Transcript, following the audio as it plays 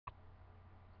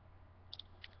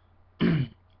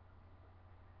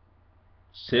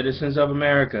Citizens of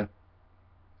America,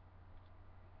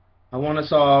 I want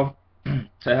us all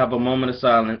to have a moment of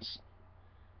silence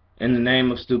in the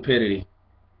name of stupidity.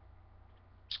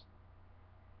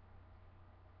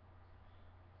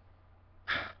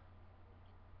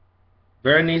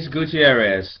 Bernice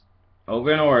Gutierrez,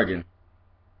 over in Oregon,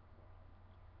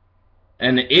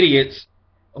 and the idiots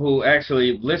who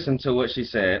actually listened to what she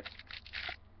said.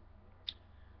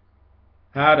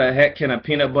 How the heck can a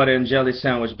peanut butter and jelly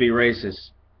sandwich be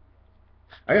racist?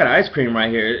 I got ice cream right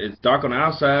here. It's dark on the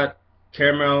outside,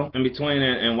 caramel in between,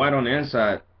 and white on the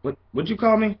inside. What'd you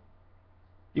call me?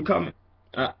 You call me?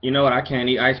 You know what? I can't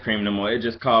eat ice cream no more. It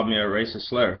just called me a racist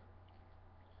slur.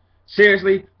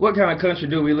 Seriously, what kind of country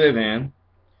do we live in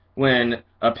when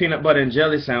a peanut butter and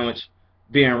jelly sandwich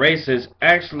being racist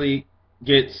actually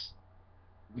gets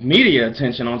media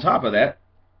attention on top of that,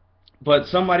 but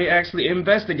somebody actually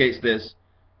investigates this,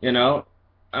 you know?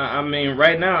 I mean,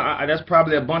 right now, that's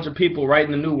probably a bunch of people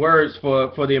writing the new words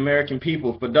for the American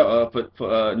people for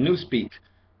Newspeak,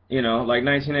 you know, like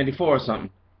 1984 or something.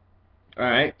 All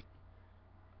right.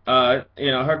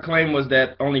 You know, her claim was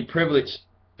that only privileged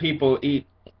people eat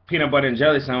peanut butter and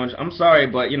jelly sandwich. I'm sorry,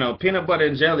 but you know, peanut butter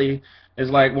and jelly is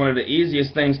like one of the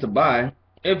easiest things to buy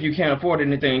if you can't afford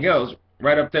anything else.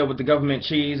 Right up there with the government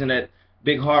cheese and that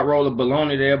big hard roll of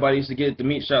bologna that everybody used to get at the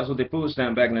meat shops with their food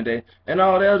stamp back in the day, and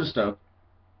all the other stuff.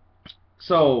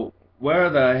 So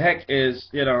where the heck is,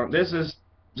 you know, this is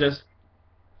just,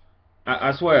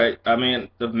 I swear, I mean,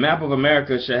 the map of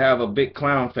America should have a big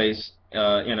clown face,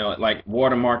 you know, like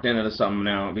watermarked in it or something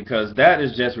now, because that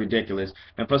is just ridiculous.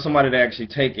 And for somebody to actually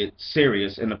take it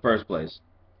serious in the first place.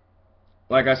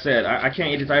 Like I said, I can't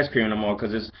eat this ice cream no more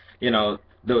because it's, you know,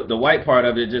 the white part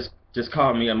of it just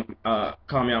called me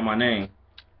out my name.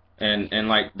 And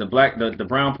like the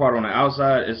brown part on the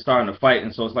outside is starting to fight,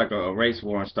 and so it's like a race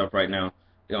war and stuff right now,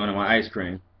 you know, in my ice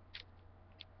cream.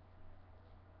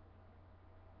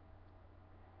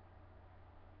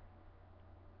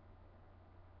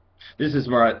 This is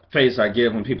my face I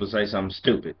give when people say something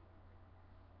stupid.